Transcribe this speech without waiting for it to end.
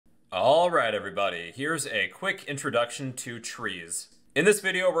Alright everybody, here's a quick introduction to trees. In this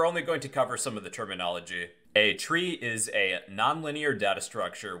video, we're only going to cover some of the terminology. A tree is a nonlinear data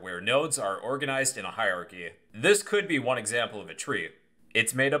structure where nodes are organized in a hierarchy. This could be one example of a tree.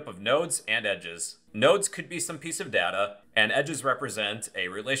 It's made up of nodes and edges. Nodes could be some piece of data, and edges represent a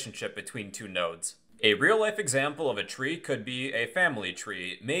relationship between two nodes. A real-life example of a tree could be a family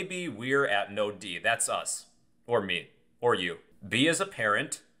tree. Maybe we're at node D, that's us. Or me. Or you. B is a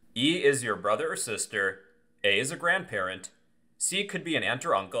parent. E is your brother or sister, A is a grandparent, C could be an aunt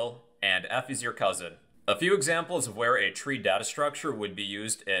or uncle, and F is your cousin. A few examples of where a tree data structure would be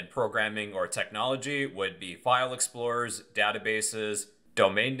used in programming or technology would be file explorers, databases,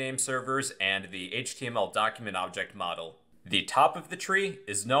 domain name servers, and the HTML document object model. The top of the tree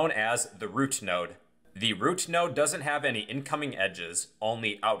is known as the root node. The root node doesn't have any incoming edges,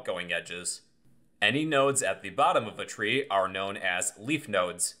 only outgoing edges. Any nodes at the bottom of a tree are known as leaf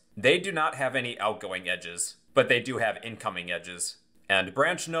nodes. They do not have any outgoing edges, but they do have incoming edges. And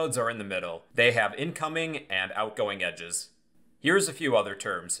branch nodes are in the middle. They have incoming and outgoing edges. Here's a few other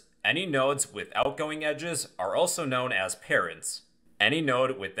terms. Any nodes with outgoing edges are also known as parents. Any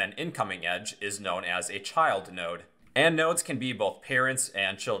node with an incoming edge is known as a child node. And nodes can be both parents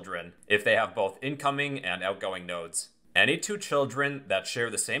and children, if they have both incoming and outgoing nodes. Any two children that share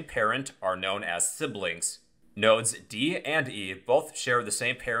the same parent are known as siblings. Nodes D and E both share the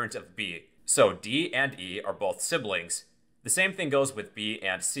same parent of B, so D and E are both siblings. The same thing goes with B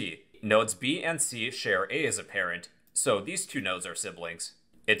and C. Nodes B and C share A as a parent, so these two nodes are siblings.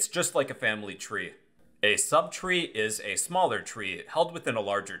 It's just like a family tree. A subtree is a smaller tree held within a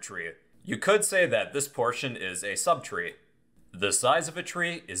larger tree. You could say that this portion is a subtree. The size of a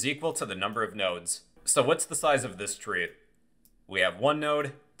tree is equal to the number of nodes. So what's the size of this tree? We have 1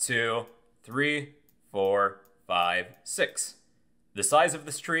 node, 2, 3, 4, 5, 6. The size of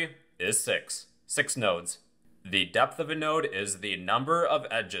this tree is 6. 6 nodes. The depth of a node is the number of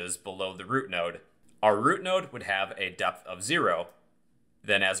edges below the root node. Our root node would have a depth of 0.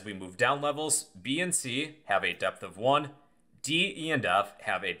 Then as we move down levels, B and C have a depth of 1, D, E, and F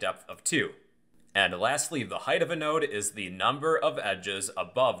have a depth of 2. And lastly, the height of a node is the number of edges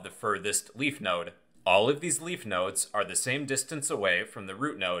above the furthest leaf node. All of these leaf nodes are the same distance away from the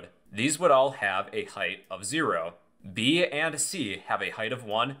root node. These would all have a height of 0. B and C have a height of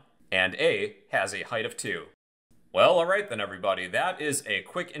 1, and A has a height of 2. Well, alright then everybody, that is a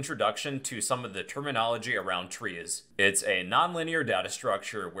quick introduction to some of the terminology around trees. It's a nonlinear data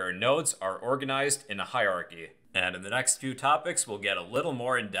structure where nodes are organized in a hierarchy. And in the next few topics, we'll get a little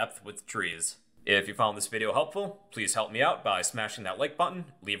more in depth with trees. If you found this video helpful, please help me out by smashing that like button,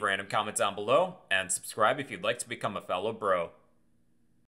 leave a random comment down below, and subscribe if you'd like to become a fellow bro.